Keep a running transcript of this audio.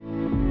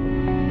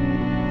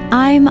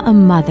I'm a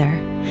mother,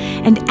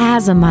 and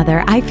as a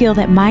mother, I feel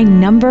that my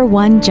number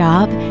one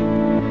job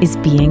is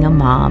being a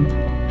mom.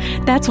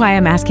 That's why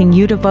I'm asking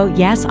you to vote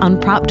yes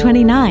on Prop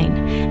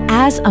 29.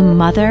 As a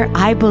mother,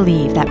 I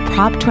believe that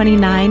Prop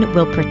 29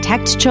 will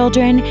protect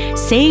children,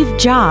 save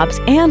jobs,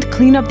 and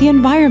clean up the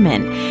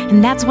environment.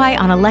 And that's why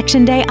on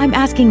Election Day, I'm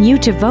asking you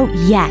to vote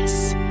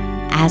yes.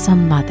 As a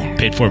mother.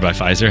 Paid for by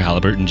Pfizer,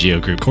 Halliburton, Geo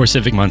Group,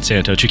 CoreCivic,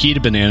 Monsanto,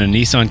 Chiquita Banana,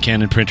 Nissan,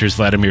 Canon, Printers,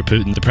 Vladimir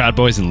Putin, the Proud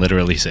Boys, and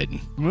literally Satan.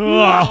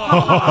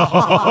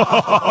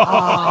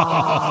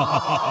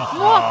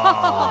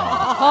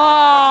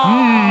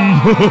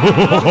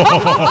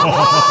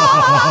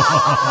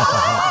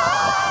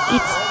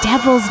 It's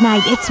Devil's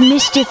Night. It's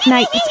Mischief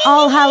Night. It's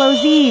All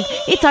Hallows Eve.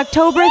 It's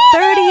October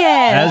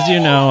 30th. As you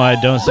know, I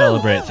don't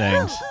celebrate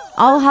things.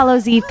 All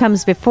Hallows Eve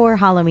comes before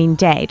Halloween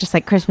Day, just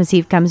like Christmas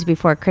Eve comes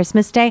before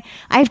Christmas Day.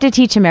 I have to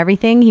teach him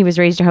everything. He was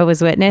raised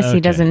Jehovah's Witness. Okay.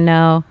 He doesn't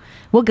know.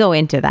 We'll go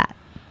into that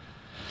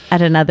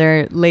at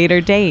another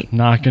later date.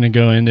 Not going to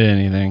go into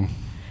anything.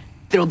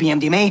 There'll be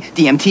MDMA,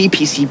 DMT,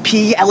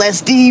 PCP,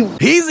 LSD.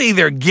 He's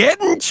either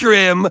getting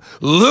trim,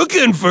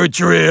 looking for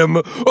trim,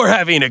 or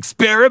having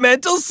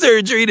experimental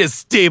surgery to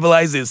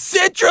stabilize his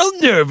central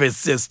nervous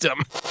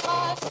system.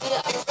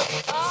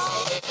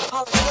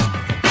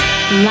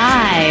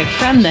 Live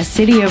from the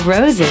City of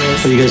Roses.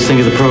 What do you guys think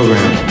of the program?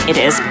 It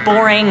is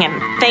boring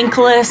and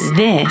thankless.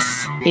 This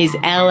is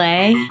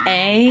LAAF.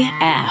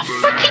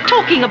 What's he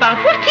talking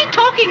about? What's he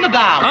talking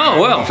about? Oh,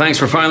 well, thanks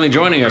for finally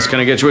joining us. Can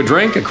I get you a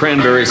drink, a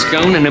cranberry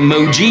scone, an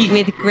emoji?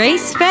 With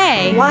Grace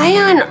Faye. Why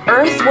on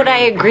earth would I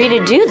agree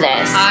to do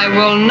this? I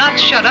will not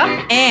shut up.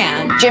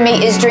 And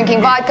Jimmy is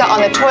drinking vodka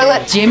on the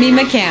toilet. Jimmy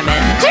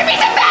McCammon. Jimmy's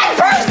a bad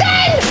person!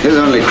 His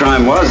only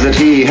crime was that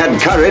he had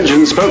courage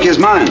and spoke his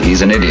mind.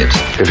 He's an idiot.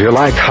 If you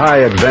like high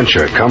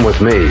adventure, come with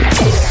me.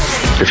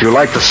 If you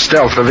like the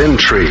stealth of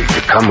intrigue,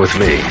 come with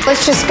me.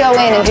 Let's just go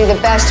in and do the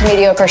best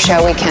mediocre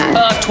show we can.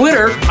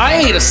 Twitter,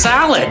 I ate a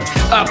salad.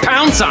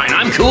 Pound sign,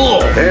 I'm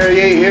cool. Hear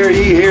ye, hear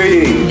ye, hear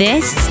ye.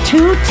 This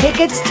 2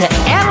 tickets to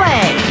LA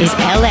is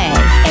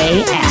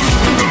LAAF.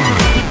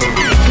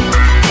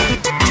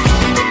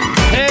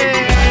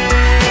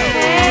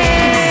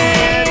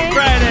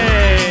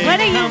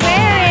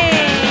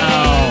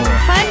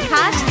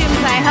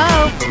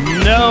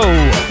 No.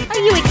 Are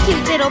you a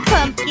cute little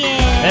pumpkin?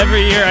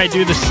 Every year I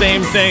do the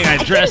same thing. I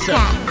dress up.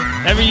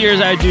 Every year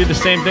I do the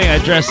same thing. I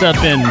dress up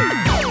in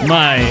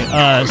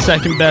my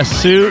second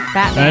best suit.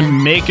 Batman. I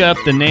make up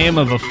the name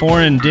of a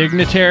foreign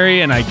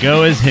dignitary and I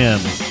go as him.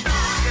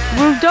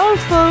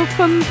 Rodolfo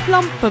from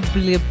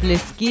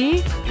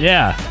Plumpablisky.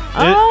 Yeah.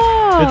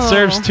 It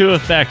serves two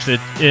effects.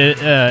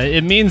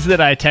 It means that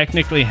I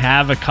technically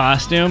have a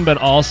costume, but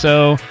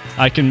also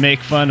I can make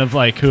fun of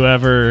like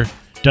whoever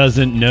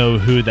doesn't know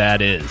who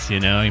that is, you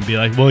know, and be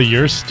like, well,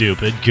 you're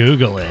stupid,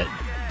 Google it.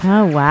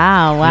 Oh,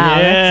 wow.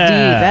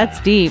 Yeah.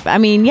 That's deep. I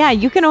mean, yeah,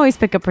 you can always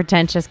pick a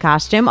pretentious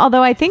costume,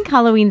 although I think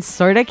Halloween's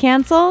sort of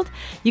canceled.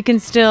 You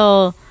can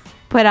still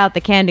put out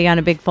the candy on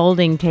a big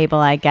folding table,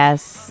 I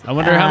guess. I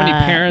wonder how many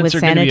parents with are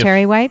going to be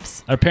sanitary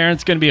wipes. Are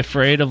parents going to be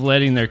afraid of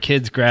letting their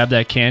kids grab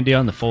that candy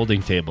on the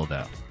folding table,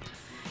 though?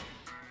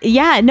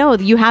 Yeah, no,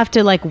 you have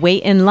to like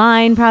wait in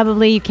line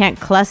probably. You can't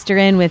cluster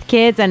in with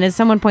kids. And as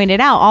someone pointed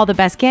out, all the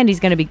best candy is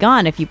going to be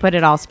gone if you put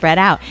it all spread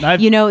out.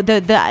 You know,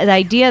 the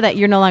idea that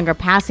you're no longer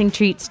passing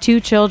treats to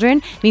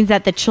children means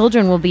that the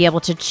children will be able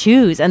to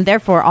choose. And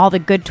therefore, all the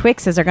good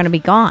Twixes are going to be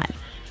gone.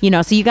 You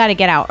know, so you got to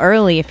get out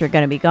early if you're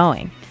going to be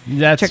going.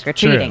 That's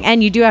trick-or-treating. True.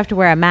 And you do have to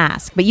wear a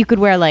mask. But you could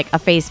wear like a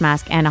face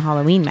mask and a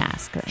Halloween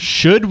mask.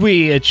 Should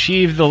we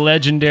achieve the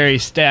legendary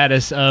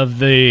status of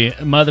the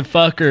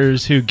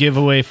motherfuckers who give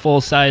away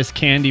full-size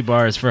candy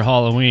bars for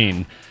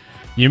Halloween?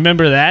 You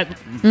remember that?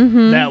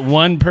 Mm-hmm. That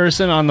one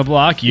person on the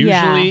block?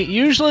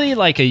 Usually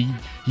like a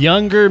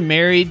younger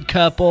married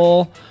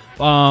couple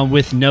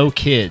with no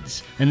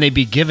kids. And they'd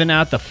be giving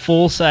out the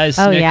full-size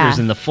Snickers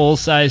and the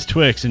full-size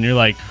Twix. And you're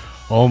like,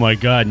 oh my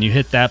God, and you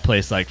hit that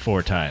place like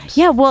 4 times.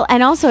 Yeah, well,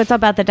 and also it's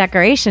about the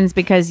decorations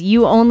because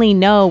you only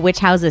know which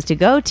houses to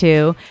go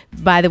to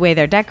by the way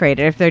they're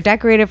decorated. If they're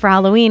decorated for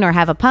Halloween or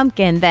have a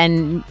pumpkin,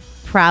 then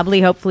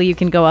hopefully you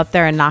can go up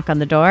there and knock on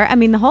the door. I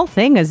mean, the whole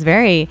thing is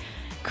very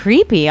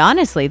creepy,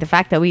 honestly. The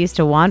fact that we used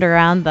to wander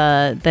around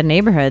the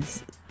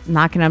neighborhoods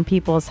knocking on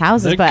people's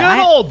houses. The good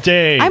old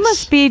days. I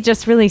must be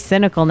just really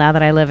cynical now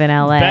that I live in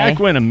LA. Back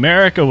when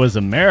America was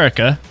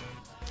America.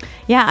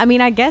 Yeah, I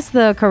mean, I guess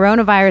the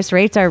coronavirus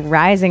rates are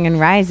rising and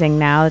rising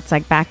now. It's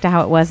like back to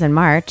how it was in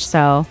March.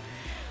 So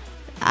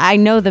I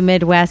know the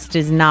Midwest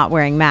is not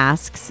wearing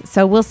masks.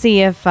 So we'll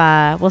see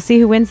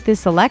who wins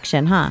this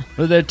election, huh?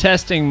 Well, they're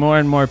testing more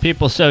and more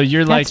people. So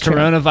you're like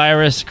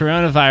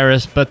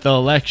coronavirus, but the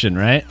election,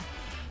 right?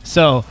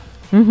 So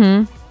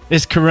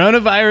is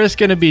coronavirus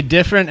going to be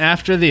different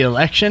after the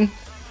election?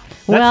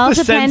 Well,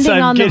 depending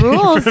on the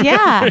rules,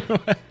 yeah.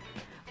 Everyone.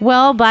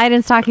 Well,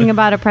 Biden's talking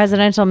about a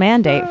presidential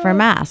mandate for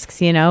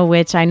masks, you know,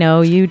 which I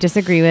know you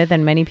disagree with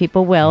and many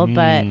people will.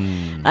 But,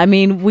 I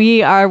mean,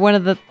 we are one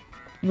of the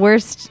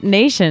worst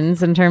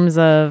nations in terms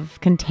of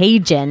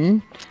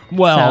contagion.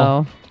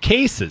 Well,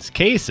 cases,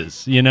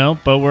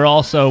 but we're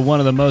also one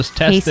of the most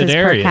tested Cases per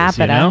areas,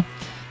 capita.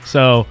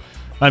 So,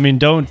 I mean,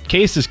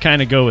 cases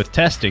kind of go with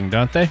testing,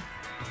 don't they?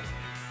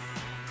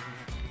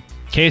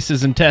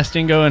 Cases and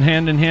testing going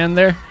hand in hand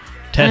there?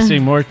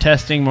 Testing, more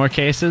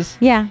cases?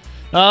 Yeah.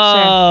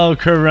 Oh,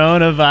 sure.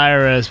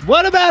 Coronavirus.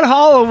 What about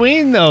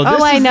Halloween, though?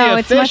 This I is know. the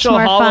It's much official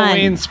more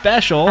Halloween fun.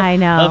 special I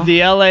know. of the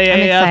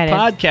LAAF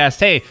podcast.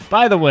 Hey,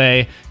 by the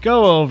way,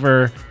 go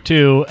over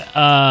to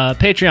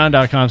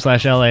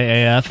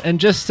patreon.com/LAAF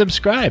and just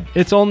subscribe.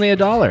 It's only $1.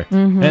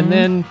 Mm-hmm. And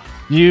then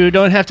you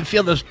don't have to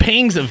feel those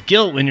pangs of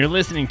guilt when you're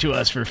listening to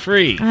us for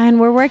free. And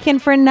we're working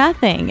for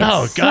nothing. It's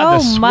Oh, God,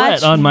 so the sweat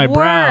much on my work.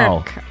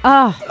 brow.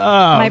 Oh,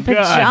 my God.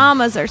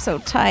 pajamas are so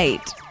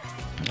tight.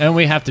 And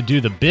we have to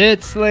do the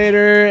bits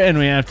later, and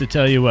we have to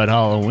tell you what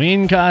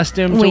Halloween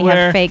costume to We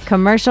wear. have fake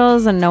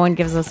commercials, and no one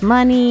gives us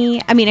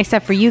money. I mean,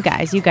 except for you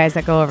guys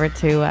that go over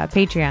to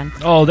Patreon.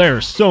 Oh, there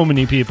are so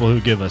many people who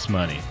give us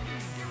money.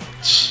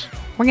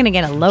 We're going to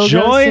get a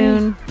logo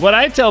soon. What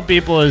I tell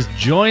people is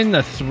join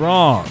the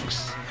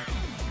throngs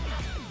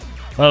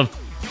of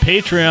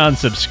Patreon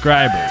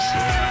subscribers.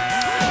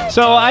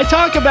 So I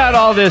talk about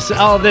all this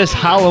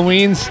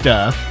Halloween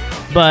stuff,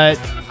 but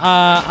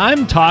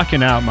I'm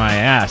talking out my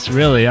ass,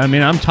 really. I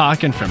mean, I'm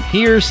talking from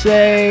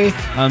hearsay.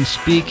 I'm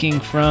speaking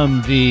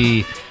from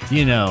the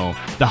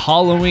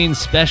Halloween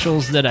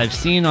specials that I've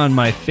seen on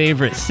my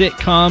favorite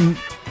sitcom.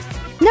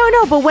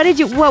 No, but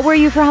what were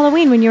you for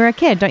Halloween when you were a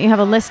kid? Don't you have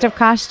a list of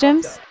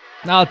costumes?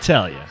 I'll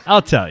tell you.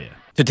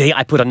 Today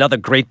I put another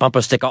great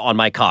bumper sticker on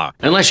my car.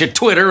 Unless you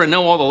Twitter and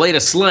know all the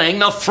latest slang,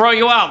 they'll throw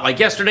you out like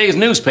yesterday's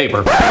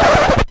newspaper.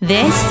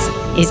 This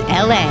is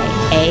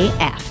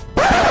LAAF.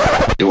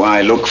 Do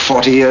I look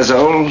 40 years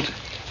old?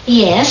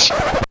 Yes.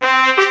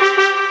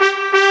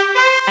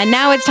 And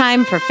now it's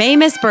time for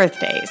famous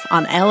birthdays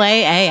on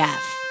LAAF.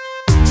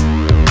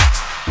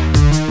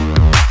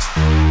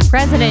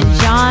 President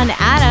John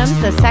Adams,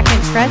 the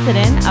second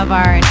president of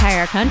our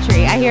entire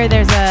country. I hear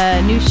there's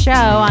a new show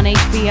on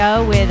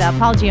HBO with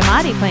Paul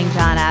Giamatti playing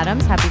John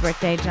Adams. Happy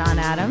birthday, John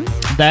Adams.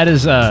 That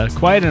is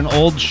quite an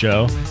old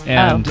show.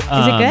 And, is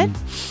it good?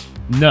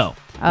 No.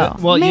 Oh,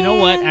 well, man. You know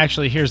what?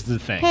 Actually, here's the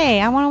thing.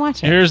 Hey, I want to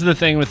watch it. Here's the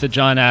thing with the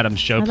John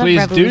Adams show. I love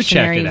Please do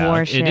check Revolutionary it out.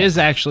 War It shit. is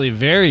actually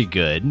very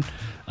good.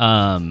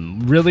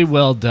 Really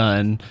well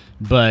done,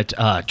 but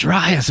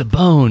dry as a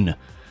bone.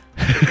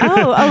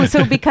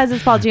 So because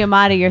it's Paul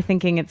Giamatti, you're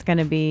thinking it's going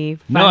to be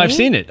funny? No, I've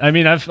seen it. I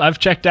mean, I've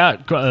checked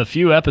out a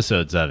few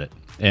episodes of it.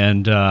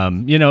 And,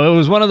 it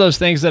was one of those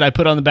things that I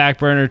put on the back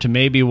burner to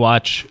maybe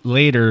watch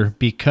later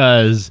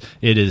because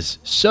it is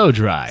so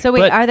dry. So wait,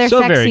 but are there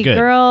so very sexy good.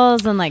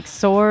 girls and like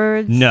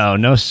swords?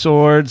 No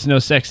swords, no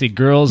sexy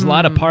girls. A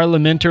lot of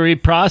parliamentary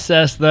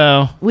process,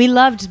 though. We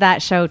loved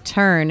that show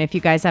Turn. If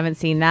you guys haven't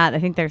seen that, I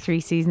think there are 3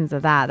 seasons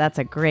of that. That's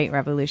a great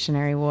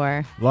Revolutionary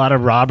War. A lot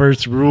of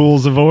Robert's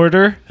Rules of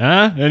Order.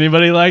 Huh?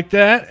 Anybody like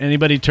that?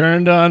 Anybody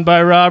turned on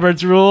by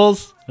Robert's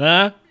Rules?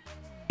 Huh?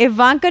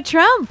 Ivanka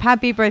Trump,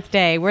 happy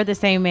birthday. We're the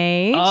same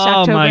age. Oh,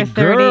 October my 30th.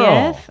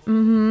 girl.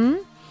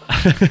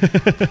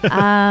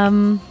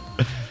 Mm-hmm.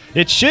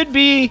 It should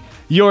be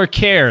your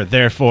care,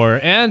 therefore,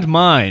 and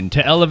mine,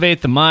 to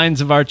elevate the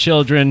minds of our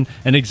children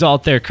and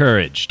exalt their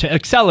courage, to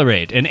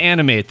accelerate and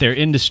animate their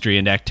industry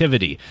and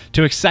activity,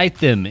 to excite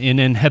them in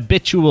an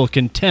habitual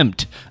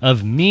contempt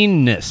of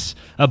meanness,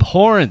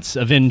 abhorrence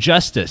of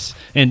injustice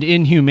and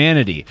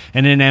inhumanity,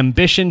 and an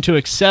ambition to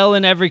excel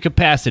in every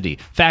capacity,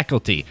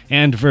 faculty,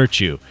 and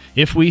virtue.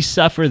 If we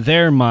suffer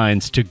their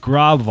minds to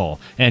grovel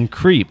and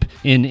creep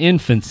in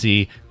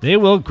infancy, they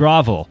will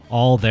grovel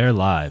all their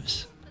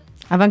lives.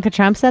 Ivanka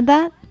Trump said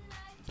that?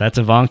 That's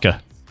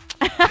Ivanka.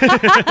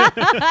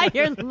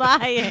 You're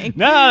lying.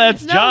 No,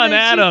 that's John but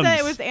Adams. She said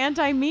it was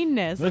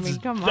anti-meanness. I mean,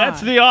 come on.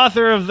 That's the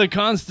author of the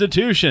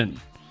Constitution.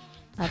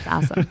 That's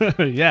awesome.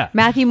 Yeah.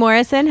 Matthew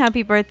Morrison,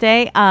 happy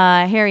birthday.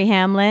 Harry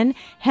Hamlin.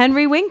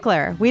 Henry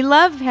Winkler. We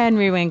love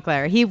Henry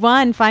Winkler. He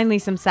won finally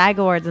some SAG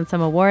Awards and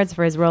some awards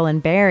for his role in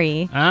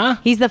Barry. Huh?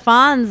 He's the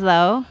Fonz,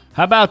 though.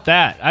 How about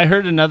that? I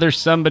heard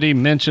somebody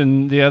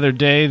mention the other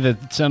day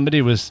that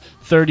somebody was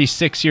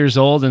 36 years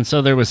old, and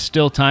so there was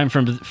still time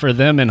for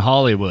them in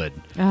Hollywood.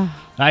 Oh.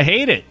 I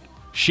hate it.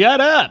 Shut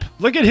up.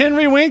 Look at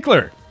Henry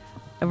Winkler.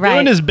 Right.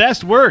 Doing his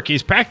best work.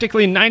 He's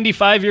practically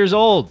 95 years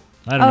old.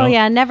 I don't know. Oh,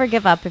 yeah. Never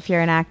give up if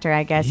you're an actor,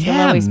 I guess. You'll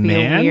always be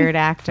a weird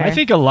actor. I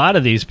think a lot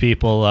of these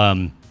people...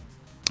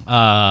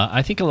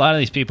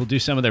 do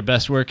some of their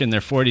best work in their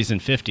 40s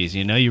and 50s.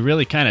 You know, you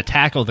really kind of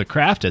tackle the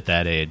craft at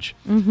that age.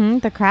 Mm-hmm,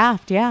 the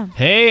craft, yeah.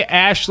 Hey,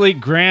 Ashley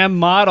Graham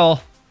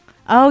model.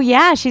 Oh,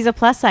 yeah, she's a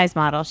plus-size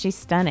model. She's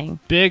stunning.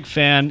 Big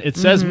fan. It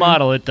says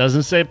model. It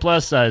doesn't say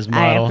plus-size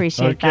model. I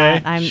appreciate okay?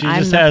 that. I'm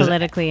the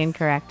politically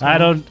incorrect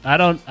one.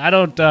 I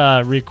don't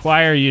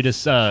require you to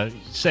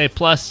say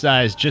plus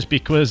size just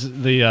because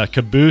the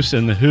caboose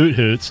and the hoot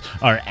hoots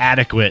are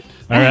adequate.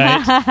 All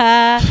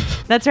right.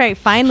 That's right.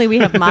 Finally, we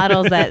have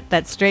models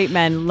that straight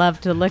men love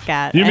to look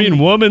at. You mean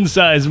woman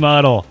size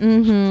model?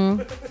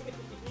 Mm-hmm.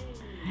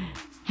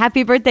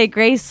 Happy birthday,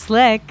 Grace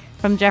Slick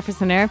from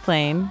Jefferson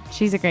Airplane.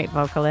 She's a great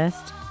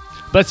vocalist.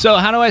 But so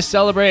how do I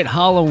celebrate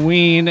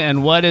Halloween,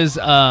 and what is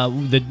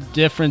the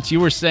difference? You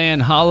were saying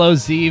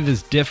Hallows Eve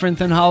is different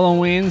than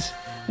Halloween's?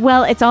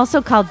 Well, it's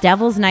also called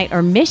Devil's Night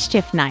or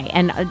Mischief Night.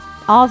 And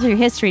all through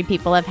history,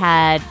 people have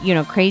had,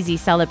 crazy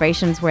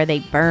celebrations where they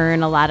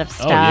burn a lot of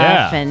stuff. Oh,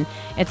 yeah. And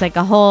it's like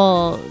a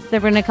whole... There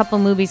have been a couple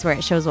movies where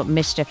it shows what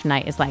Mischief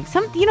Night is like.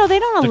 They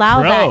don't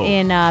allow that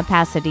in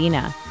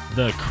Pasadena.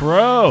 The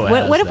Crow.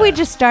 What if we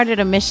just started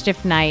a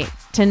Mischief Night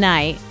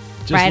tonight?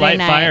 Just Friday light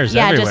night. fires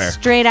everywhere. Yeah, just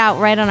straight out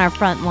right on our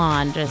front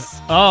lawn.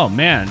 Just oh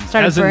man,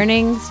 started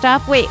burning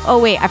stuff. Wait,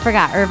 I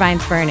forgot.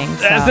 Irvine's burning.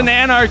 So. As an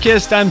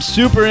anarchist, I'm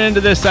super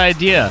into this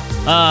idea.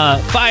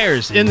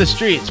 Fires in the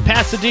streets,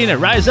 Pasadena,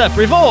 rise up,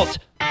 revolt.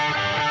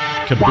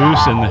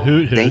 Caboose and the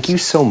Hoot Hoots. Thank you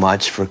so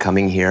much for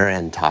coming here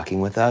and talking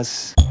with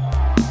us.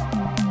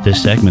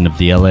 This segment of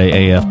the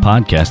LAAF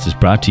podcast is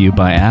brought to you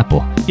by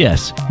Apple.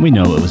 Yes, we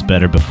know it was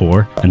better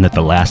before and that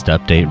the last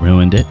update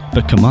ruined it,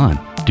 but come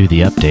on. Do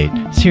the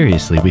update.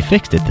 Seriously, we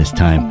fixed it this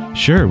time.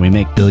 Sure, we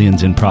make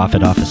billions in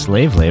profit off of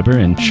slave labor,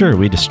 and sure,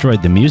 we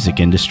destroyed the music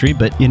industry,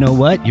 but you know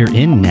what? You're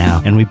in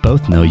now, and we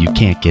both know you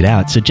can't get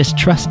out, so just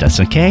trust us,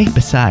 okay?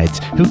 Besides,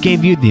 who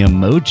gave you the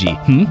emoji?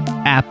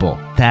 Apple.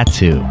 That's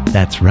who.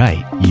 That's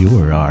right.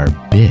 You're our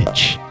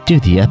bitch. Do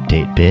the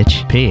update,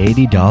 bitch. Pay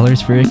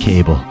 $80 for a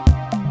cable.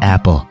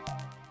 Apple.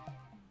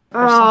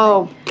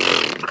 Oh,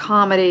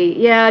 comedy.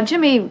 Yeah,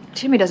 Jimmy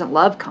doesn't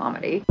love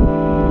comedy.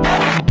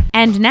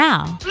 And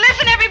now,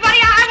 listen, everybody,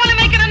 I want to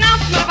make an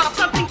announcement about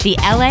something. The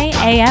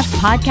LAAF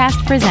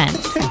podcast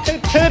presents.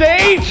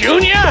 Today,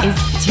 Junior?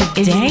 Is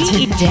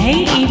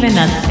today even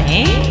a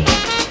thing?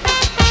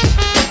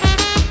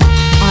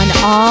 On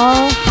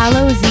All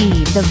Hallows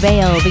Eve, the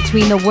veil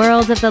between the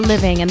world of the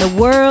living and the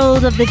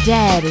world of the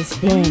dead is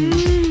thin.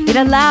 It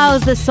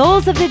allows the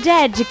souls of the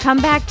dead to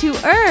come back to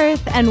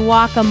Earth and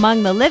walk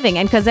among the living.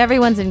 And because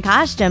everyone's in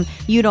costume,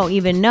 you don't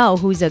even know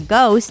who's a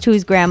ghost,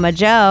 who's Grandma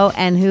Joe,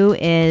 and who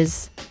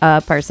is a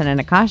person in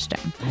a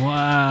costume.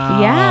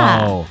 Wow.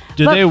 Yeah.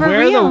 Do But they for wear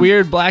real. the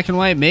weird black and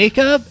white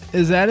makeup?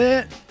 Is that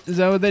it? Is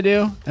that what they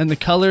do? And the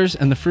colors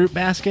and the fruit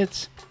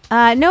baskets?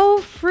 No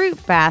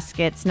fruit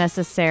baskets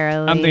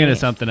necessarily. I'm thinking of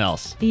something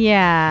else.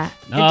 Yeah. It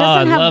Oh,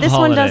 doesn't I have love this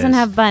one doesn't holidays.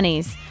 have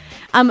bunnies.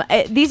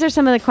 These are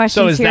some of the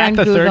questions So is here that on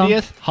the Google.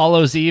 30th?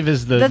 Hallows Eve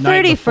is the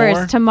night 31st,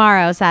 before?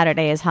 tomorrow,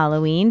 Saturday is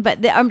Halloween,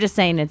 but I'm just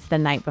saying it's the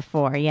night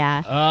before,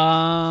 yeah.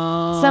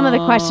 Some of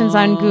the questions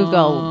on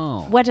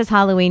Google. What does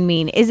Halloween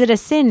mean? Is it a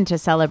sin to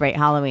celebrate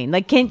Halloween?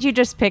 Like, can't you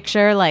just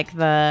picture, like,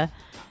 the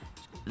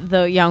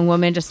young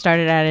woman just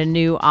started at a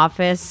new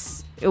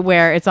office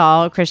where it's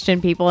all Christian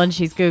people and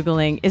she's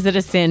Googling, is it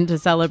a sin to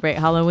celebrate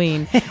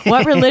Halloween?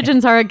 What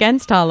religions are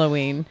against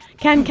Halloween?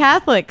 Can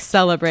Catholics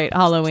celebrate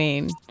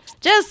Halloween?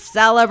 Just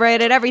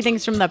celebrate it.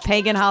 Everything's from the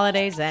pagan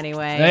holidays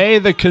anyway. Hey,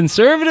 the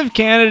conservative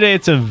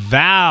candidates have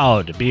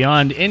vowed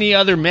beyond any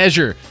other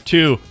measure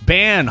to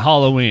ban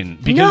Halloween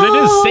because it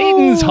is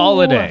Satan's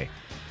holiday.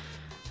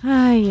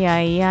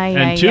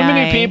 And too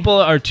many people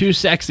are too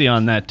sexy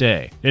on that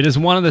day. It is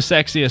one of the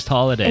sexiest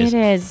holidays. It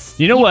is.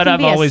 You know what? Can I've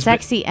be always a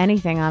sexy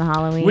anything on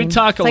Halloween. We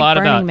talk a It's like lot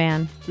Burning about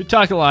Man. We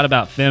talk a lot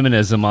about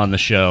feminism on the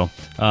show,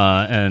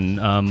 and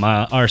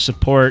our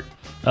support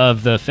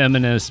of the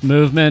feminist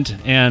movement.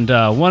 And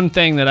one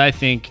thing that I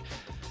think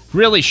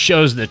really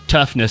shows the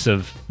toughness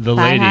of the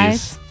Thigh ladies,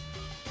 highs?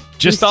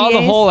 just all the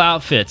Bustiers? whole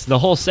outfits, the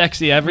whole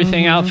sexy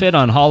everything outfit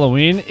on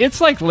Halloween.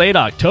 It's like late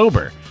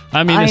October.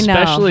 I mean, I know,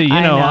 especially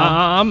I know.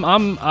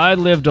 I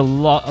lived a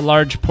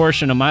large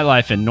portion of my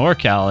life in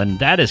NorCal, and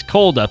that is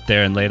cold up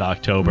there in late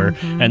October.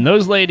 And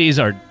those ladies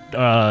are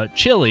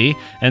chilly,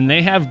 and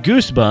they have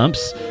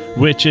goosebumps,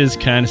 which is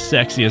kind of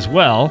sexy as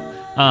well.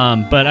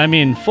 But I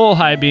mean, full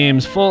high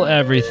beams, full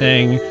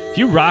everything.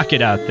 You rock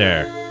it out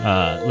there,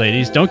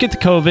 ladies. Don't get the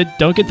COVID,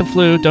 don't get the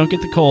flu, don't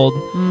get the cold.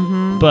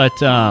 But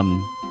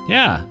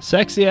yeah,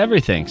 sexy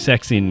everything.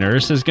 Sexy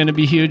nurse is going to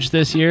be huge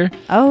this year.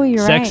 Oh, you're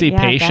right. Sexy Yeah,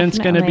 patient's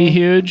going to be definitely.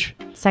 huge.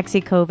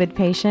 Sexy COVID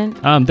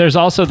patient. There's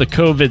also the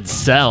COVID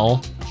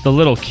cell, the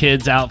little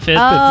kid's outfit. Oh,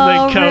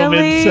 That's the COVID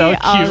really? cell,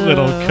 cute Oh.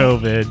 little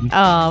COVID.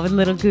 Oh, with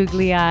little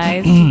googly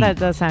eyes. That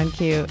does sound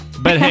cute.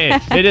 But hey,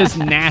 it is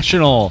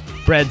National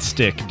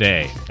Breadstick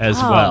Day as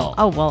well.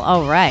 Oh, well,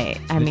 all right.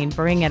 I mean,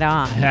 bring it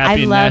on.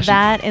 Happy I love Nation-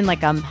 that in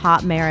like a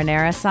hot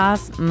marinara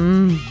sauce.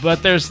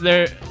 But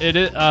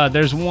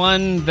there's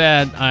one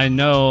that I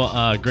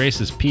know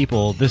Grace's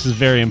people. This is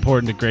very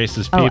important to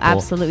Grace's people. Oh,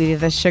 absolutely.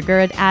 The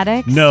sugar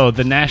addicts? No,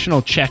 the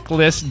National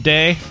Checklist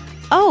Day.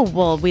 Oh,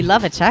 well, we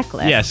love a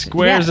checklist. Yeah,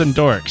 squares Yes. and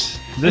dorks.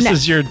 This No.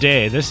 is your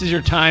day. This is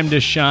your time to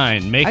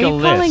shine. Make Are a you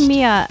list. calling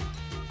me a...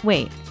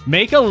 Wait.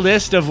 Make a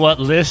list of what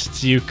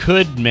lists you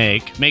could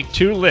make. Make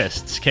 2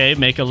 lists, okay?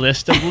 Make a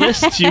list of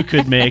lists you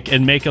could make,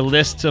 and make a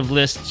list of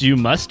lists you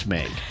must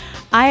make.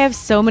 I have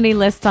so many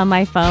lists on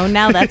my phone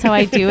now. That's how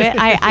I do it.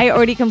 I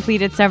already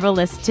completed several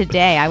lists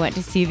today. I went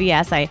to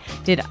CVS.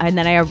 And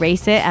then I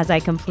erase it as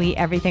I complete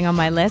everything on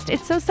my list.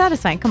 It's so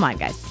satisfying. Come on,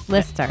 guys.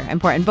 Lists are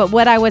important. But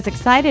what I was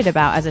excited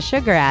about as a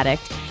sugar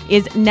addict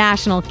is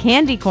National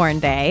Candy Corn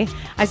Day.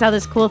 I saw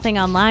this cool thing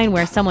online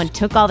where someone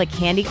took all the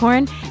candy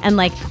corn and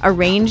like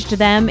arranged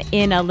them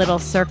in a little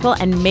circle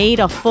and made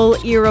a full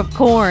ear of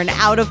corn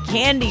out of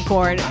candy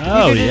corn.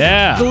 Oh, you could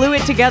yeah. just glue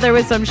it together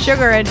with some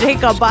sugar and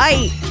take a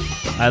bite.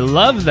 I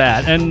love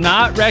that. And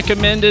not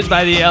recommended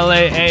by the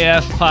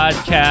LAAF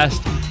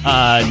podcast.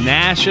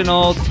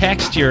 National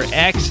Text Your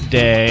Ex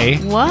Day.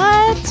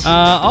 What?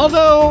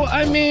 Although,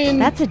 I mean...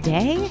 That's a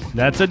day?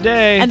 That's a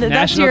day. And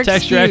National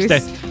Text Your Ex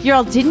Day. You're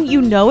all, didn't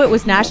you know it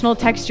was National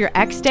Text Your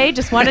Ex Day?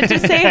 Just wanted to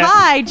say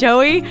hi,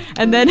 Joey.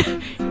 And then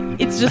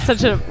it's just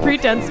such a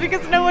pretense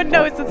because no one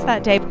knows it's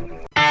that day.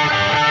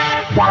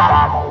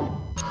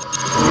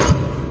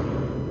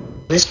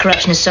 This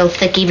corruption is so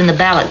thick, even the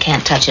ballot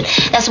can't touch it.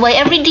 That's the way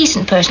every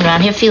decent person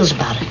around here feels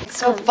about it. It's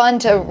so fun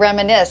to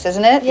reminisce,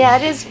 isn't it? Yeah,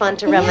 it is fun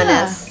to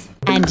reminisce.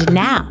 And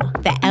now,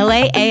 the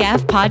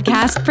LAAF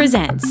podcast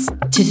presents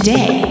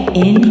Today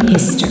in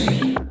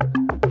History.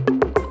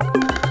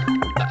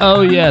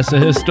 Oh, yes, a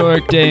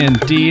historic day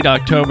indeed,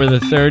 October the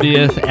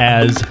 30th,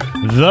 as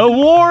The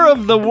War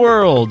of the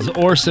Worlds,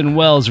 Orson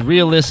Welles'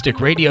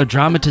 realistic radio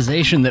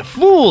dramatization that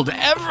fooled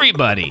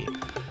everybody.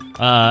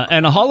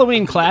 And a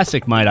Halloween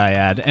classic, might I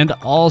add. And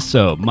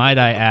also, might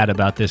I add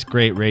about this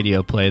great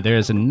radio play,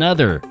 there's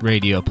another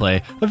radio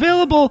play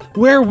available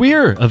where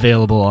we're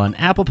available on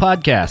Apple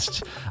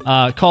Podcasts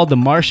called The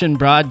Martian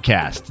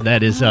Broadcast.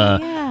 That is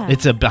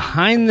it's a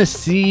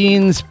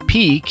behind-the-scenes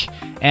peek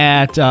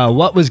at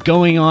what was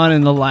going on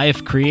in the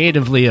life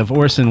creatively of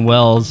Orson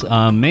Welles.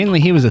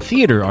 Mainly, he was a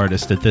theater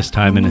artist at this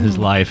time in his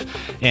life.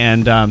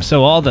 And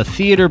so all the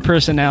theater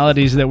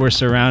personalities that were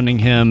surrounding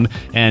him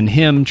and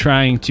him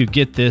trying to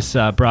get this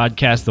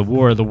broadcast, The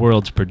War of the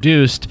Worlds,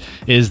 produced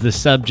is the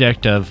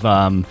subject of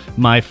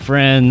my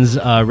friend's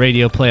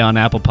radio play on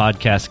Apple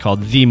Podcasts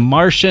called The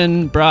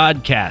Martian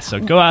Broadcast. So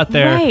go out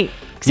there. Right.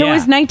 So it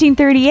was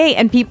 1938,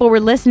 and people were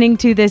listening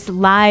to this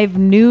live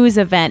news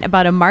event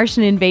about a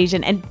Martian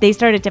invasion, and they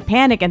started to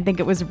panic and think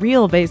it was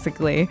real,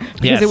 basically,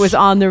 because it was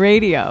on the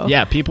radio.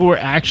 Yeah, people were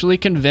actually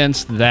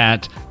convinced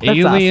that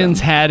aliens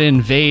had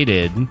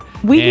invaded.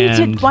 We need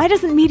to. Why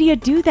doesn't media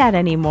do that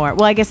anymore?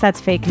 Well, I guess that's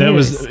fake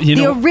news.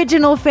 The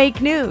original fake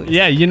news.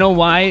 Yeah, you know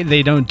why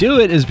they don't do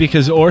it is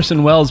because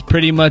Orson Welles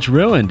pretty much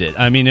ruined it.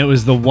 I mean, it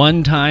was the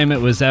one time it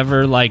was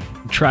ever like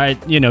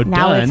tried, now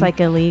done. It's like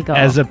illegal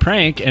as a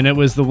prank, and it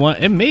was the one.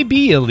 It may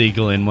be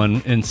illegal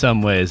in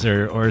some ways,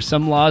 or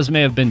some laws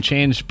may have been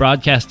changed,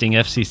 broadcasting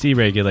FCC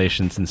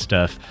regulations and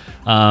stuff.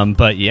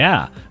 But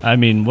yeah, I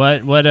mean,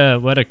 what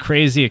a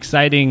crazy,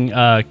 exciting,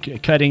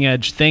 cutting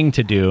edge thing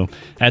to do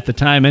at the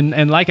time.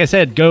 And like I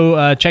said,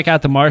 go check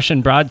out The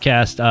Martian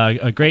Broadcast,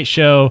 a great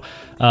show,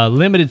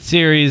 limited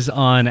series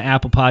on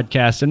Apple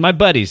Podcasts. And my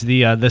buddies,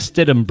 the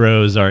Stidham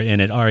Bros, are in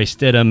it. Ari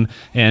Stidham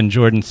and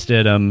Jordan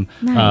Stidham.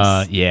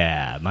 Nice.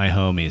 Yeah, my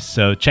homies.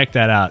 So check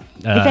that out.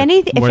 If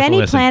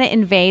any planet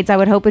invades, I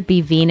would hope it'd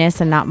be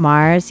Venus and not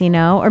Mars,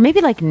 or maybe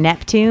like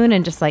Neptune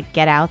and just like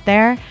get out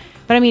there.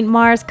 But I mean,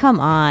 Mars, come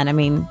on. I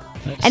mean,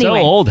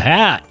 anyway. So old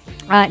hat.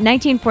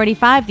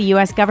 1945, the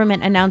U.S.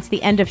 government announced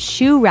the end of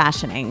shoe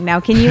rationing.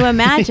 Now, can you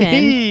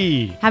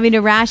imagine having to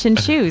ration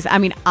shoes? I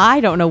mean, I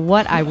don't know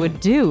what I would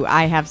do.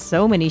 I have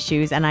so many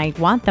shoes, and I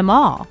want them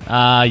all.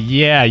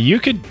 Yeah, you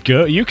could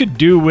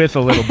do with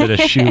a little bit of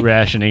shoe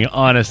rationing,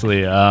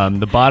 honestly.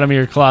 The bottom of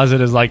your closet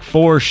is like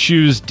 4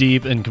 shoes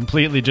deep and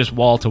completely just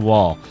wall to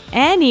wall.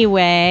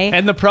 Anyway.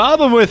 And the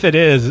problem with it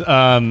is,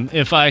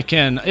 if I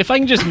can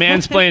just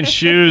mansplain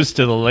shoes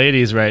to the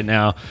ladies right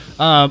now,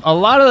 a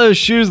lot of those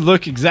shoes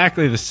look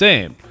exactly the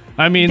same.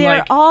 I mean,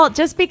 they're all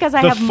just because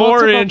I have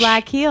multiple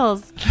black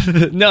heels.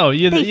 No,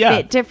 they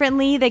fit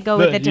differently. They go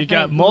with a different You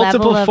got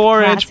multiple level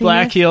of 4-inch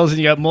black classiness. heels, and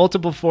you got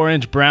multiple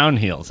 4-inch brown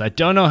heels. I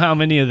don't know how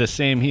many of the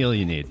same heel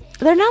you need.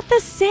 They're not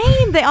the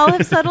same. They all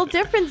have subtle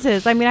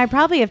differences. I mean, I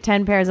probably have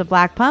 10 pairs of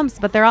black pumps,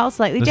 but they're all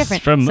slightly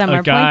different. From some a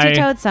are guy,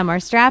 pointy-toed, some are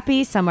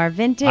strappy, some are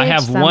vintage. I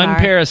have one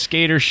pair of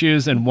skater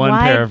shoes and one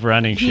pair of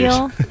running shoes.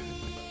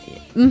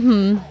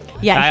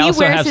 Yeah, he also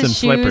wears have his some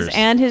shoes slippers.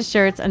 and his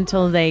shirts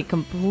until they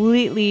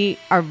completely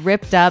are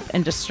ripped up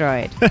and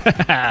destroyed.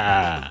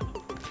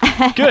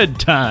 Good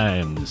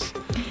times.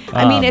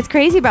 I mean, it's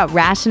crazy about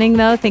rationing,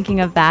 though,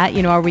 thinking of that.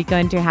 Are we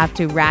going to have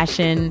to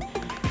ration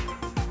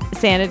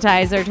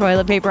sanitizer,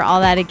 toilet paper, all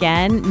that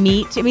again?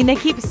 Meat? I mean, they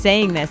keep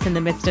saying this in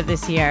the midst of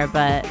this year,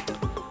 but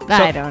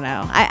I don't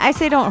know. I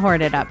say don't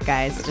hoard it up,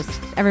 guys.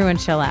 Just everyone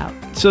chill out.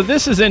 So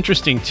this is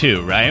interesting,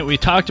 too, right? We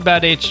talked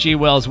about H.G.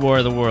 Wells' War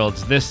of the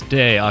Worlds this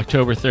day,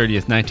 October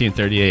 30th,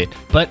 1938.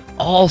 But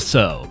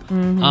also,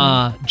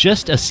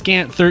 just a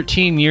scant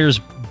 13 years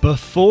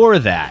before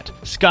that,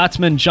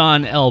 Scotsman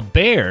John L.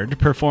 Baird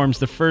performs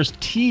the first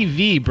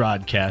TV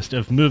broadcast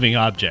of moving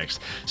objects.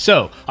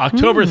 So,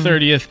 October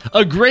 30th,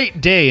 a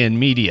great day in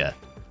media.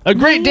 A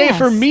great day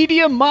for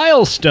media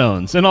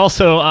milestones. And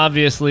also,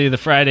 obviously, the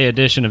Friday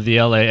edition of the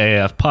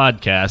LAAF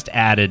podcast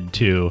added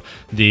to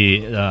the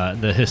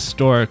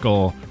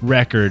historical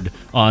record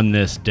on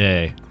this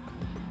day.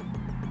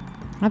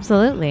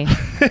 Absolutely.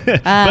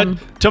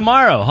 But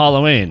tomorrow,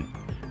 Halloween.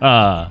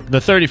 the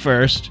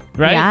 31st,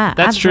 right? Yeah,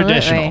 that's absolutely.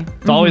 traditional.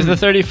 It's always the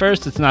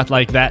 31st. It's not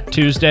like that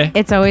Tuesday.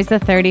 It's always the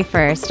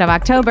 31st of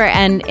October,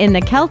 and in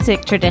the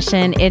Celtic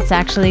tradition, it's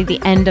actually the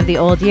end of the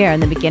old year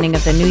and the beginning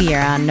of the new year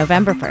on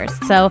November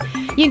 1st. So,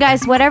 you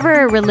guys,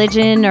 whatever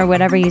religion or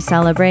whatever you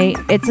celebrate,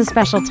 it's a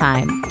special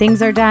time.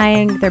 Things are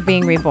dying, they're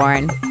being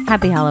reborn.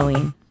 Happy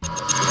Halloween.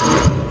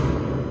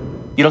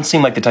 You don't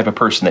seem like the type of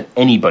person that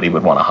anybody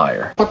would want to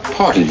hire. What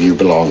party do you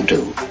belong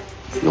to?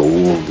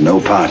 No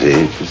party.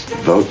 Just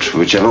vote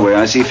whichever way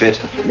I see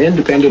fit. An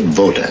independent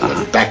voter,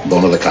 the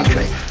backbone of the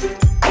country.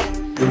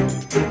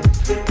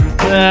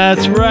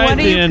 That's right, What are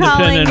the you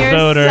independent calling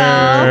voter.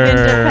 yourself,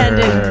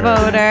 independent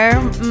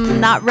voter?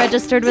 Not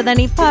registered with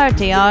any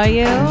party, are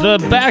you? The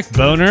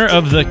backboner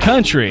of the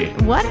country.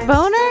 What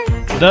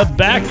boner? The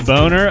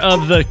backboner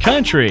of the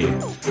country.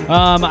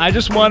 I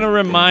just want to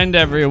remind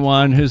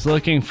everyone who's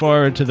looking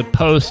forward to the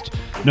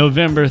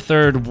post-November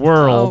 3rd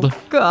world.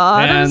 Oh,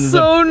 God, I'm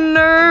so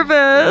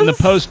nervous. And the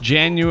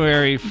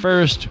post-January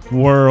 1st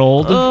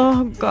world.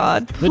 Oh,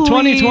 God, The please,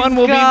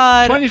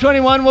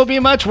 2021 will be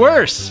much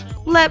worse.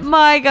 Let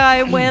my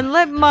guy win.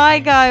 Let my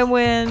guy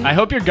win. I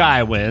hope your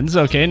guy wins,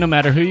 okay, no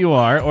matter who you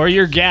are, or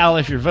your gal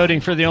if you're voting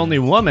for the only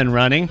woman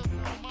running.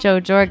 Joe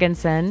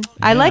Jorgensen.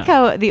 I like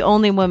how the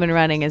only woman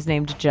running is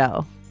named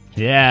Joe.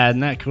 Yeah,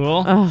 isn't that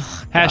cool?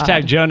 Oh,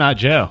 Hashtag Joe, not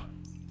Joe.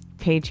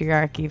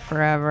 Patriarchy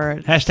forever.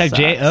 It Hashtag sucks.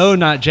 J-O,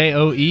 not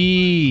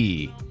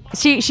J-O-E.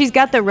 She's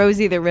got the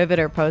Rosie the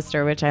Riveter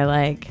poster, which I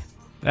like.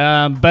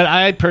 But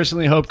I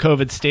personally hope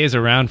COVID stays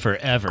around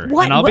forever.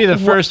 What? And I'll be the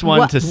first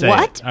one to say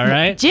what? it. All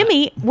right?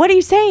 Jimmy, what are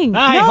you saying?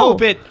 I No.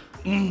 hope it...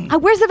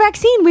 Where's the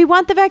vaccine? We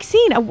want the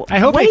vaccine. I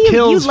hope what it do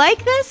kills... You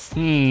like this?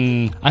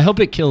 I hope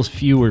it kills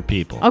fewer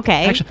people.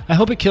 Okay. Actually, I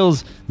hope it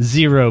kills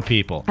 0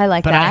 people. I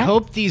like but that. I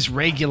hope these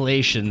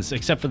regulations,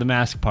 except for the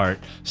mask part,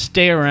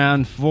 stay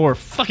around for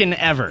fucking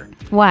ever.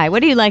 Why?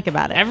 What do you like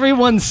about it?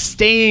 Everyone's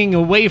staying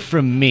away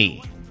from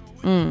me.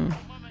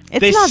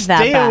 It's not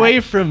that Stay bad.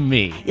 away from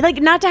me.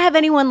 Like, not to have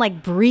anyone,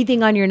 like,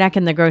 breathing on your neck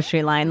in the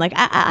grocery line. Like,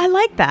 I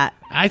like that.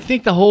 I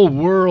think the whole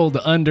world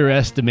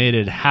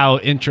underestimated how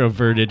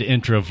introverted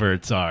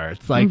introverts are.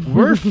 It's like,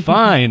 we're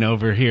fine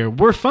over here.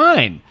 We're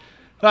fine.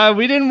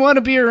 We didn't want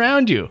to be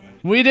around you.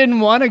 We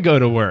didn't want to go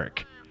to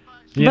work.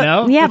 You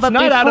know? Yeah, it's but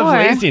not out of before-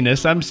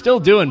 laziness. I'm still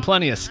doing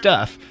plenty of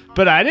stuff.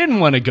 But I didn't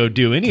want to go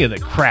do any of the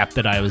crap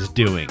that I was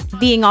doing.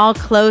 Being all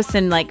close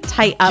and, like,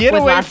 tight up Get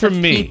with away lots from of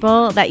me.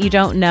 people that you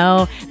don't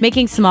know.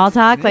 Making small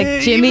talk,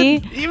 like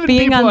Jimmy even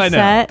being people I on know.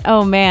 set.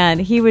 Oh, man.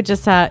 He would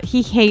just,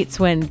 he hates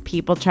when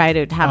people try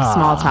to have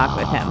small talk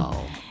with him.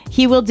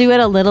 He will do it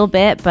a little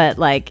bit, but,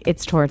 like,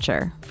 it's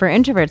torture. For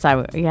introverts,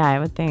 I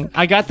would think.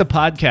 I got the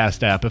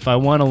podcast app. If I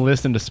want to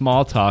listen to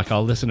small talk,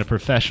 I'll listen to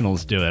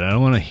professionals do it. I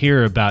don't want to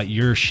hear about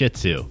your Shih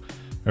Tzu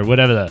or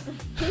whatever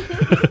the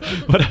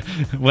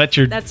what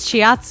you're That's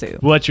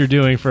shiatsu. what you're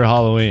doing for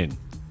Halloween.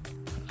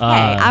 Hey,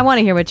 I want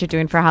to hear what you're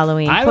doing for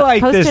Halloween. I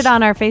like Post this- it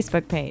on our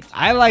Facebook page.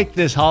 I like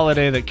this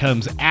holiday that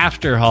comes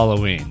after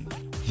Halloween.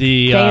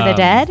 The Day of the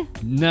Dead?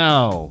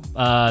 No,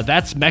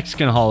 that's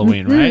Mexican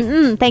Halloween,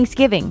 right?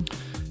 Thanksgiving.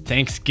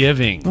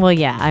 Thanksgiving. Well,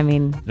 yeah, I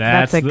mean,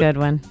 that's a good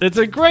one. It's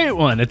a great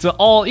one. It's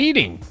all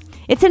eating.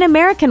 It's an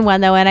American one,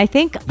 though, and I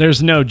think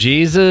There's no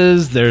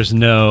Jesus. There's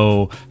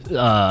no.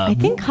 I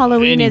think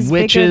Halloween any is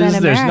witches. bigger than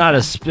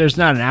America. There's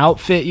not an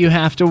outfit you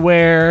have to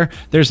wear.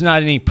 There's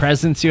not any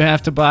presents you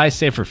have to buy,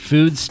 save for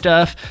food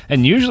stuff.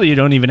 And usually you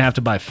don't even have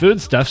to buy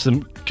food stuff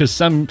because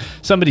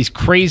somebody's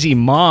crazy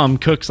mom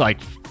cooks like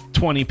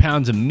 20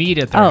 pounds of meat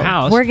at their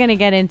house. We're going to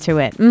get into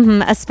it.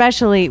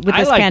 Especially with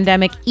this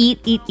pandemic.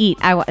 Eat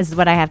is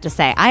what I have to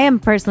say. I am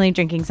personally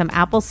drinking some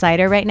apple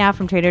cider right now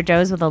from Trader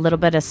Joe's with a little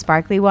bit of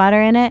sparkly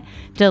water in it.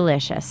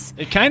 Delicious.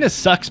 It kind of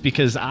sucks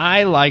because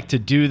I like to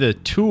do the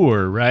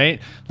tour, right?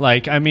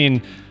 Like, I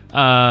mean,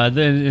 then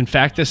in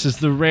fact, this is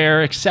the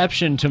rare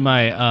exception to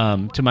my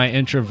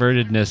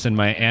introvertedness and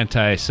my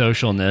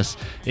antisocialness.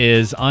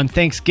 Is on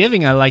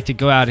Thanksgiving I like to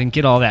go out and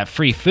get all that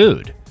free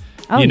food.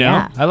 Oh, you know,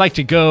 yeah. I like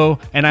to go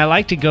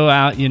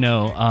out, you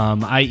know,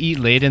 I eat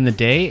late in the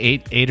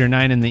day, 8 or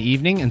 9 in the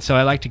evening. And so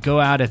I like to go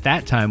out at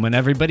that time when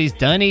everybody's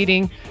done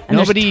eating. And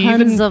Nobody there's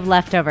tons even of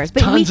leftovers.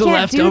 But we tons of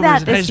can't do leftovers,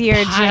 that and I this just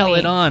year, pile Jimmy.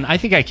 it on. I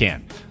think I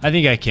can.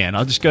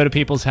 I'll just go to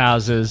people's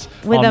houses.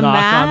 With I'll a knock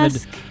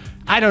mask?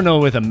 I don't know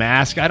with a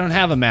mask. I don't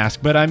have a mask,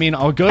 but I mean,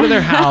 I'll go to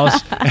their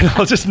house and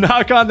I'll just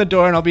knock on the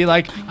door and I'll be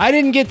like, I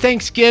didn't get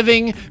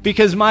Thanksgiving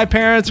because my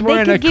parents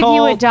were in a could give cult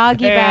you a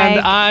doggy and bag.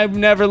 I've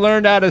never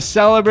learned how to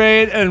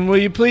celebrate. And will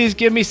you please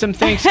give me some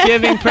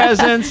Thanksgiving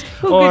presents?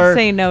 Who could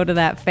say no to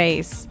that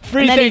face?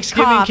 Free and then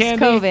Thanksgiving he coughs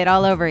candy? COVID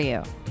all over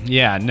you.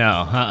 Yeah,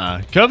 no,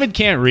 COVID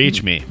can't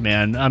reach me,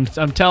 man. I'm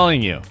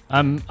telling you,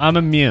 I'm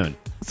immune.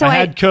 So I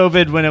had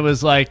COVID when it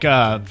was like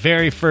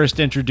very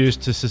first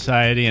introduced to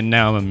society, and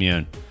now I'm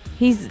immune.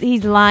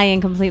 He's lying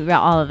completely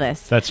about all of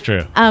this. That's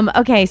true.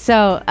 Okay,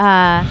 so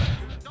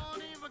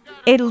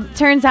It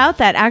turns out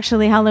that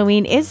actually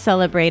Halloween is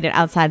celebrated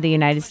outside the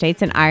United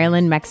States in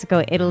Ireland,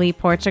 Mexico, Italy,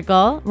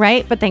 Portugal,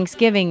 right? But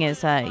Thanksgiving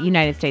is a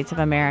United States of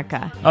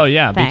America. Oh,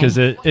 yeah, thing. because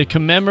it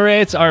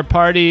commemorates our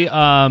party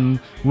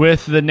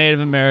with the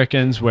Native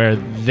Americans where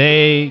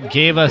they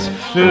gave us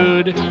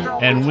food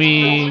and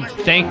we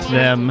thanked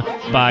them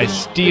by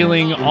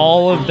stealing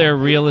all of their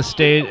real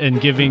estate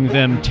and giving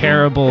them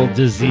terrible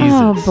diseases.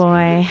 Oh,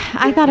 boy.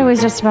 I thought it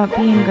was just about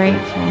being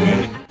grateful.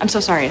 I'm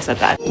so sorry I said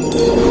that.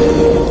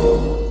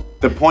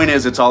 The point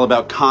is, it's all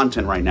about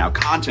content right now.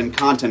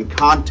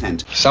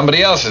 Content.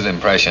 Somebody else's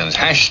impressions,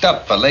 hashed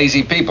up for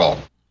lazy people.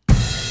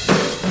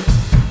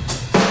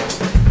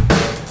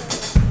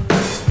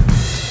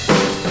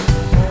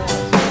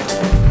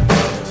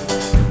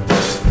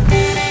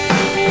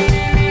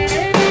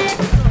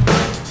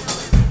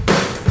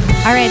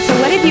 All right, so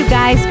what have you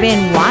guys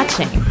been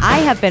watching? I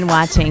have been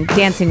watching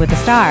Dancing with the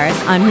Stars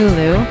on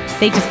Hulu.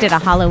 They just did a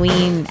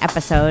Halloween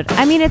episode.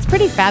 I mean, it's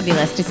pretty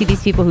fabulous to see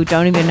these people who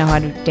don't even know how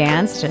to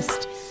dance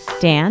just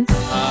dance.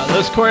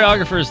 Those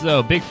choreographers,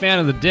 though, big fan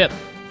of the dip.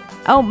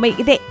 Oh,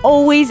 they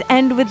always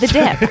end with the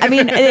dip. I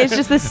mean, it's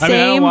just the same. I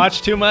mean, I don't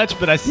watch too much,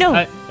 but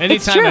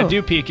anytime I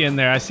do peek in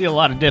there, I see a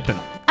lot of dipping.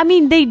 I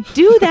mean, they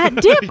do that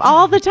dip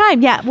all the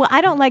time. Yeah, what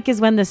I don't like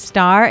is when the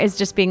star is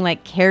just being,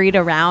 like, carried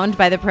around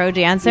by the pro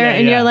dancer,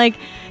 and you're like,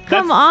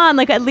 come on,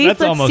 like, at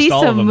least let's see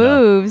some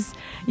moves.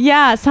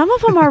 Yeah, some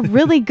of them are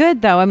really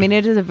good, though. I mean,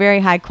 it is a very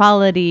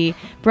high-quality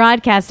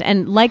broadcast,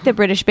 and like the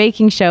British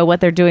Baking Show,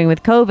 what they're doing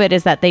with COVID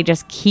is that they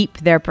just keep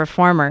their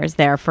performers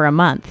there for a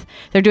month.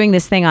 They're doing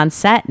this thing on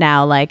set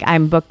now, like,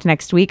 I'm booked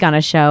next week on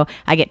a show.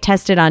 I get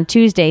tested on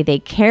Tuesday. They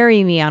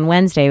carry me on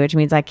Wednesday, which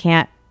means I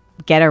can't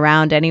get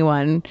around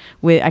anyone.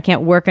 I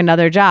can't work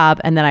another job,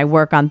 and then I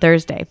work on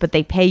Thursday, but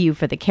they pay you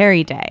for the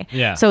carry day.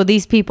 Yeah. So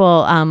these people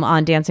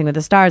on Dancing with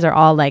the Stars are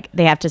all like,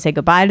 they have to say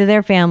goodbye to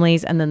their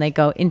families, and then they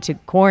go into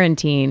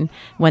quarantine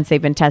once they've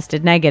been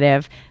tested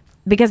negative,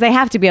 because they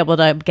have to be able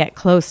to get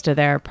close to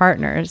their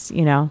partners,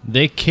 you know.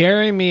 They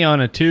carry me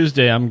on a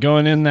Tuesday. I'm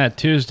going in that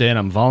Tuesday, and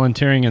I'm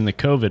volunteering in the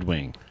COVID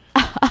wing.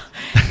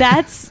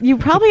 You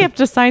probably have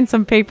to sign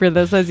some paper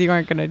that says you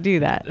aren't going to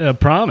do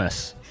that.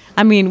 Promise.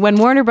 I mean, when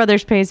Warner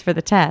Brothers pays for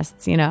the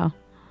tests, you know.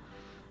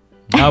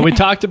 We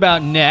talked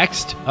about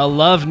Next. I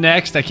love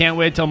Next. I can't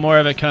wait till more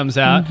of it comes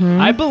out. Mm-hmm.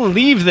 I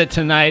believe that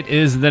tonight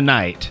is the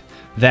night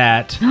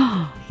that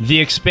The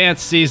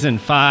Expanse Season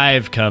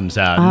 5 comes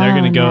out. And they're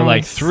going to go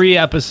like 3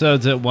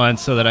 episodes at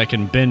once so that I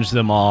can binge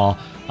them all.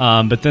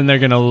 But then they're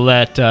going to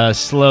let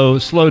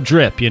slow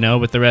drip, you know,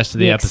 with the rest of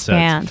the episodes.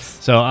 Expanse.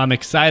 So I'm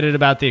excited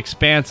about The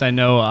Expanse. I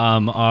know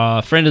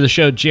a friend of the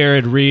show,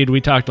 Jared Reed,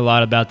 we talked a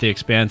lot about The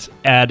Expanse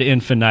ad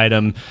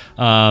infinitum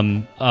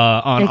on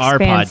our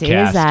podcast. Expanse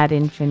is ad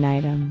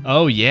infinitum.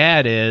 Oh, yeah,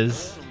 it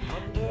is.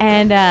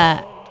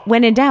 And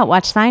when in doubt,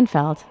 watch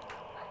Seinfeld.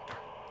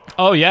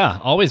 Oh, yeah.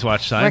 Always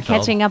watch Seinfeld. We're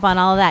catching up on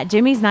all of that.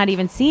 Jimmy's not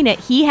even seen it.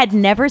 He had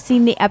never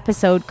seen the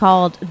episode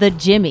called The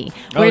Jimmy,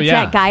 where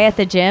that guy at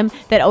the gym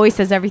that always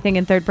says everything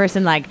in third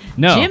person, like,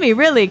 Jimmy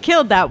really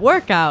killed that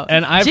workout.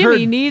 And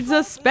Jimmy needs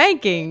a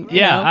spanking.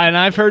 Yeah, you know? And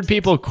I've heard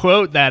people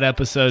quote that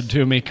episode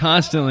to me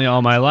constantly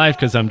all my life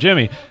because I'm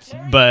Jimmy,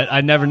 but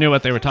I never knew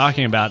what they were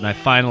talking about, and I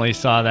finally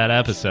saw that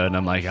episode, and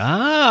I'm like,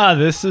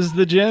 this is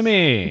the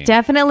Jimmy.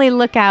 Definitely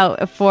look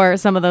out for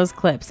some of those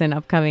clips in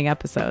upcoming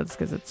episodes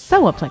because it's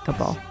so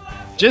applicable.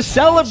 Just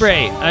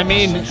celebrate. I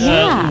mean,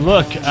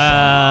 look.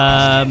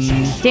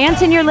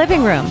 Dance in your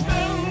living room.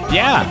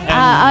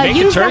 Yeah. And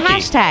use the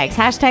hashtags.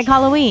 Hashtag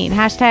Halloween.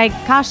 Hashtag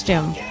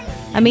costume.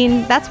 I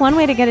mean, that's one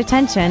way to get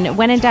attention.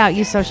 When in doubt,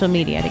 use social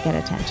media to get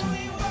attention.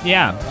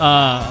 Yeah.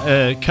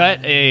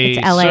 Cut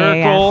a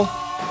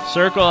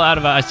circle out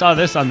of I saw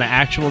this on the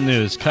actual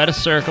news. Cut a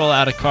circle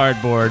out of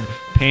cardboard,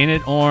 paint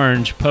it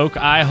orange, poke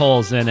eye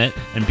holes in it,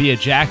 and be a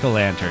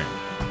jack-o'-lantern.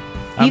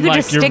 You could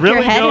just stick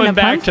your head in a pumpkin. You're really going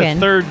back to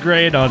third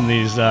grade on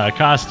these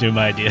costume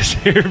ideas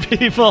here,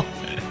 people.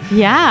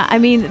 Yeah, I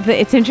mean,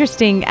 it's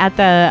interesting at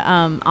the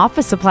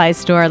office supplies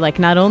store, like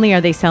not only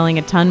are they selling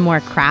a ton more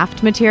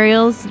craft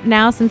materials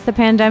now since the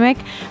pandemic,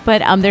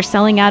 but they're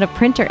selling out of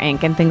printer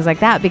ink and things like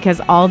that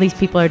because all these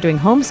people are doing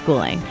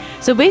homeschooling.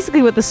 So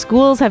basically what the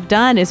schools have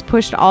done is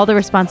pushed all the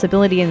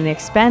responsibility and the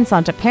expense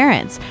onto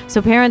parents.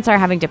 So parents are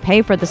having to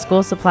pay for the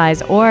school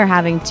supplies or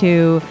having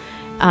to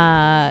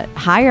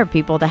hire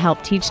people to help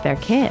teach their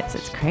kids.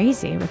 It's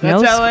crazy with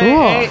no school.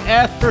 That's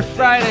LAAF for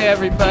Friday,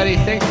 everybody.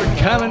 Thanks for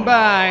coming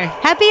by.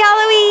 Happy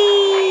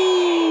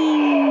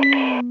Halloween!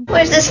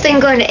 Where's this thing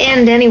going to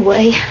end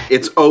anyway?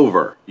 It's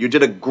over. You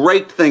did a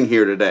great thing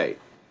here today.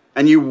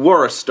 And you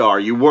were a star,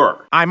 you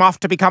were. I'm off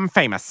to become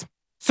famous.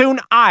 Soon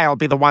I'll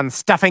be the one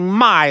stuffing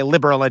my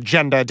liberal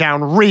agenda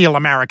down real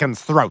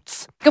Americans'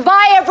 throats.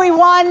 Goodbye,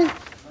 everyone.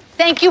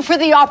 Thank you for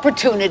the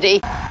opportunity.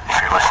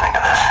 If you're listening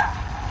to this,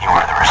 you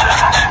are the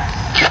resistance.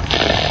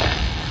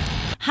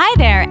 Hi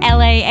there,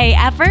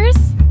 LAAFers.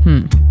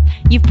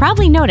 You've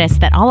probably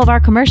noticed that all of our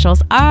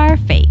commercials are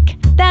fake.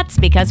 That's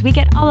because we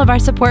get all of our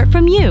support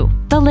from you,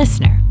 the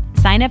listener.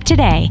 Sign up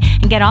today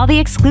and get all the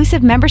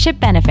exclusive membership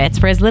benefits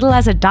for as little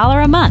as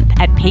 $1 a month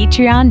at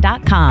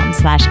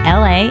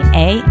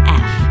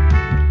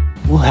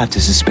patreon.com/LAAF. We'll have to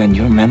suspend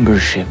your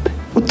membership.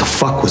 What the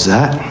fuck was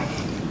that?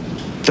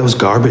 That was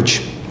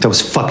garbage. That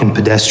was fucking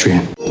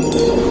pedestrian.